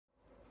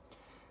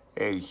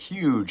a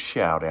huge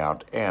shout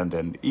out and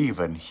an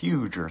even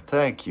huger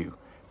thank you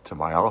to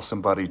my awesome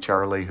buddy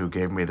Charlie, who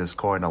gave me this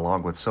coin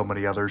along with so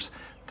many others.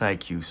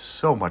 Thank you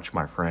so much,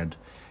 my friend.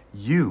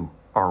 You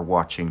are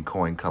watching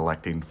Coin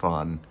Collecting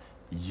Fun.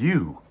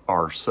 You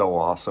are so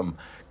awesome.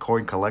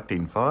 Coin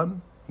Collecting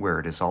Fun, where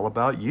it is all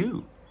about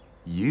you.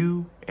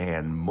 You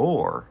and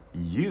more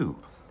you.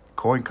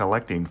 Coin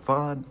Collecting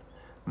Fun,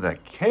 the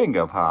king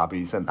of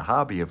hobbies and the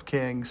hobby of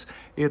kings.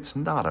 It's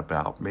not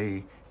about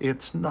me.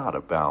 It's not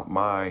about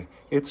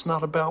it's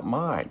not about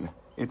mine.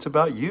 It's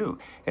about you.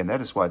 And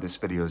that is why this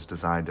video is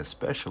designed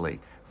especially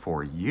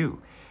for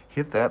you.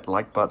 Hit that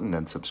like button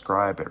and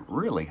subscribe. It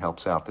really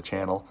helps out the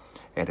channel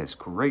and is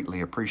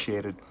greatly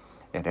appreciated.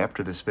 And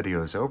after this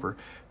video is over,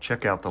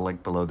 check out the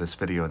link below this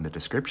video in the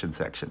description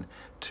section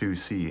to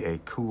see a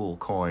cool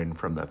coin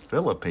from the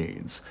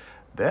Philippines.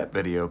 That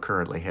video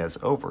currently has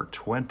over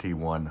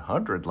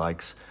 2,100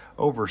 likes,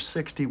 over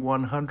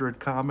 6,100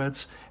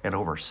 comments, and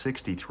over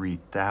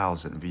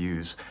 63,000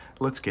 views.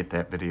 Let's get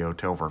that video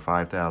to over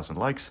 5,000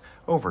 likes,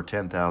 over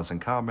 10,000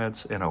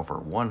 comments, and over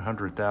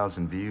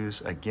 100,000 views.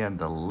 Again,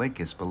 the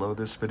link is below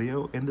this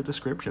video in the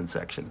description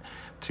section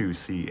to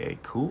see a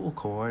cool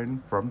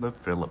coin from the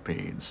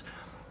Philippines.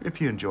 If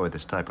you enjoy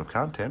this type of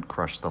content,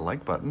 crush the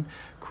like button,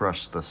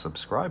 crush the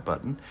subscribe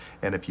button,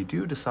 and if you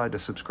do decide to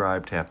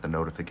subscribe, tap the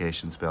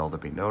notifications bell to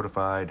be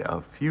notified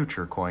of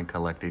future coin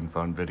collecting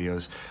fun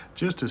videos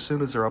just as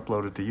soon as they're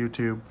uploaded to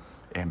YouTube.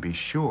 And be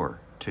sure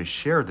to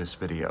share this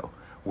video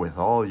with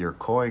all your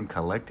coin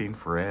collecting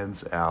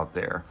friends out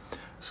there.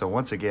 So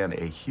once again,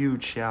 a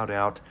huge shout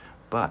out,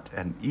 but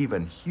an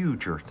even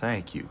huger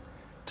thank you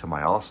to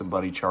my awesome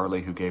buddy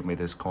Charlie, who gave me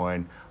this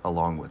coin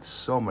along with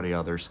so many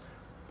others.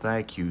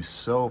 Thank you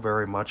so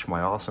very much, my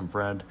awesome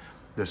friend.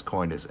 This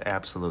coin is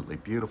absolutely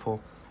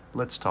beautiful.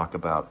 Let's talk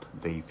about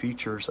the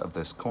features of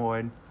this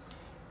coin.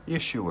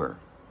 Issuer,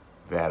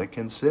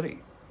 Vatican City.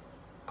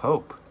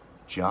 Pope,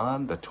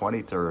 John the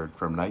 23rd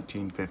from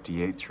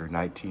 1958 through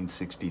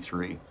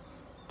 1963.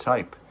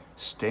 Type,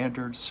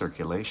 standard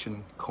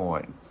circulation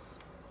coin.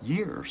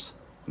 Years,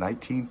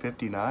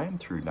 1959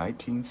 through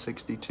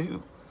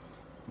 1962.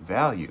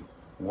 Value,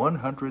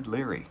 100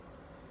 lire.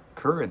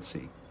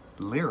 Currency,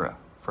 lira,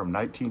 from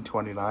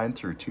 1929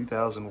 through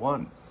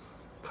 2001.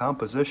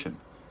 Composition,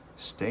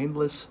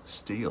 stainless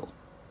steel.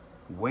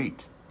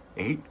 Weight,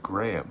 8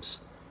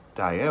 grams.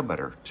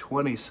 Diameter,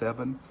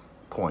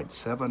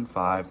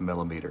 27.75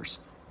 millimeters.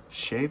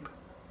 Shape,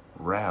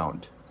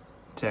 round.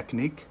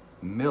 Technique,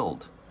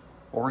 milled.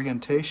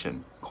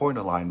 Orientation, coin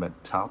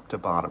alignment top to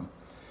bottom.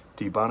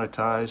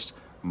 Demonetized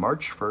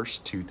March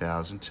 1st,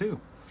 2002.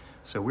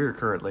 So we're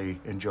currently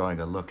enjoying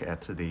a look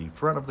at the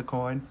front of the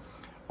coin,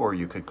 or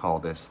you could call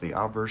this the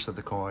obverse of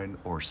the coin,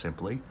 or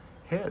simply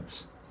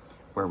heads,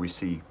 where we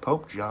see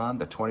Pope John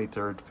the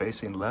 23rd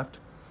facing left,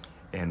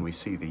 and we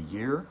see the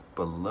year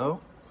below,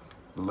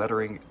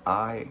 lettering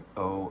IOANNES,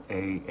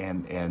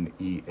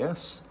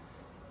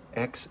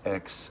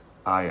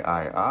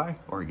 XXIII,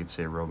 or you could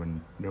say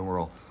Roman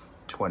numeral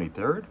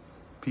 23rd,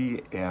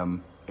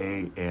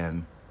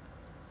 PMAN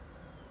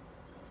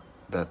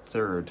the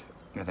 3rd,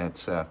 and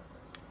that's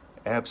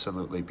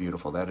absolutely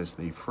beautiful. That is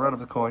the front of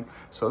the coin.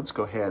 So let's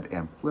go ahead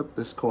and flip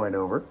this coin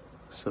over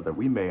so that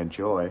we may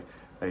enjoy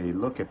a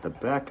look at the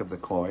back of the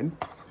coin,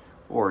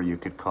 or you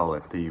could call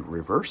it the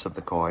reverse of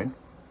the coin,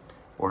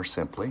 or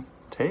simply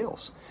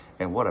tails.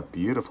 And what a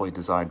beautifully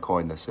designed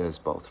coin this is,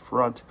 both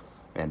front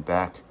and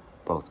back,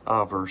 both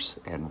obverse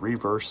and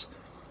reverse,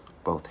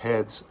 both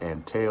heads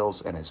and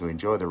tails. And as we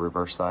enjoy the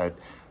reverse side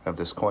of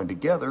this coin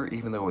together,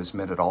 even though it was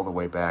minted all the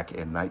way back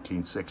in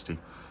 1960,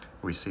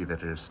 we see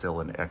that it is still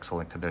in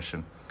excellent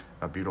condition.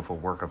 A beautiful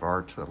work of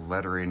art. The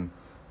lettering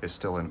is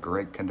still in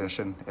great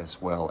condition,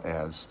 as well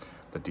as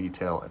the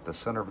detail at the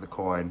center of the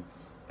coin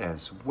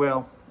as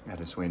well. And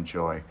as we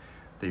enjoy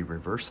the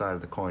reverse side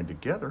of the coin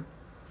together,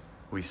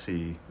 we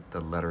see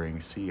the lettering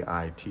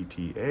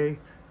CITTA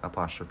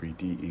apostrophe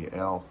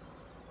DEL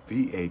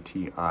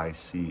VATICANO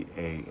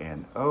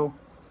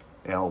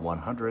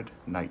L100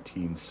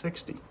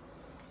 1960.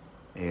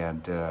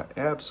 And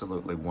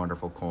absolutely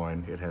wonderful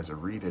coin. It has a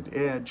reeded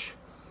edge,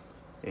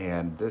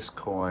 and this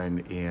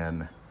coin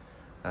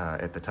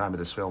at the time of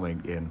this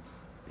filming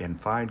in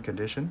fine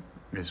condition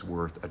is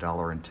worth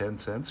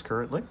 $1.10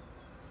 currently.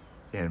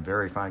 In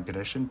very fine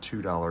condition,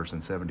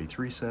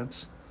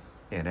 $2.73.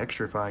 In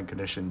extra fine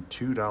condition,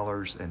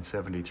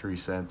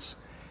 $2.73.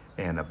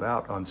 And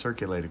about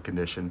uncirculated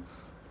condition,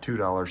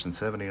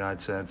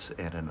 $2.79.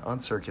 And in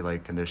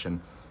uncirculated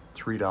condition,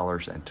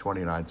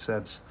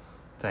 $3.29.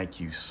 Thank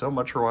you so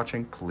much for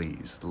watching.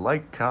 Please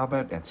like,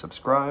 comment, and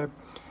subscribe.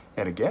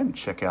 And again,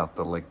 check out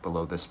the link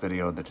below this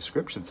video in the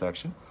description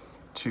section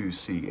to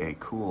see a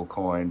cool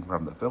coin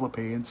from the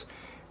Philippines.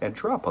 And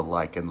drop a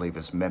like and leave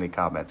as many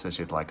comments as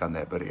you'd like on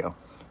that video.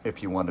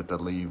 If you wanted to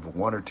leave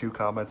 1 or 2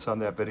 comments on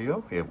that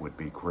video, it would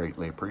be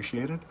greatly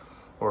appreciated.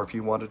 Or if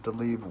you wanted to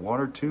leave 1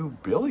 or 2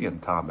 billion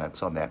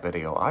comments on that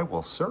video, I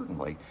will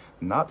certainly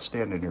not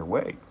stand in your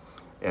way,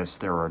 as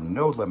there are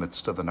no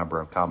limits to the number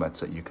of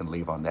comments that you can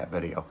leave on that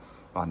video.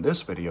 on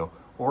this video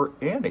or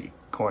any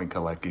coin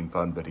collecting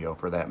fun video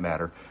for that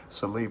matter.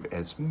 So leave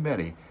as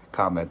many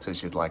comments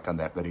as you'd like on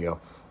that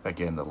video.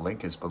 Again, the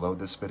link is below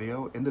this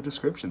video in the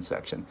description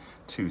section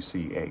to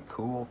see a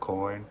cool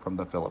coin from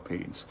the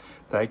Philippines.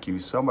 Thank you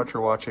so much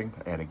for watching,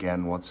 and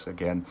again, once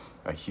again,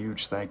 a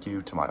huge thank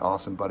you to my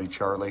awesome buddy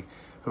Charlie,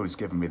 who's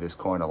given me this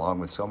coin along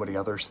with so many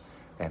others.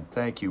 And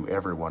thank you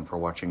everyone for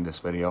watching this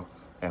video,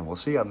 and we'll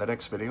see you on the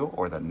next video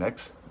or the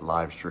next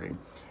live stream.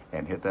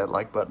 And hit that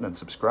like button and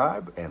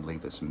subscribe, and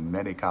leave as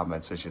many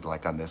comments as you'd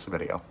like on this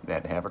video.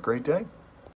 And have a great day.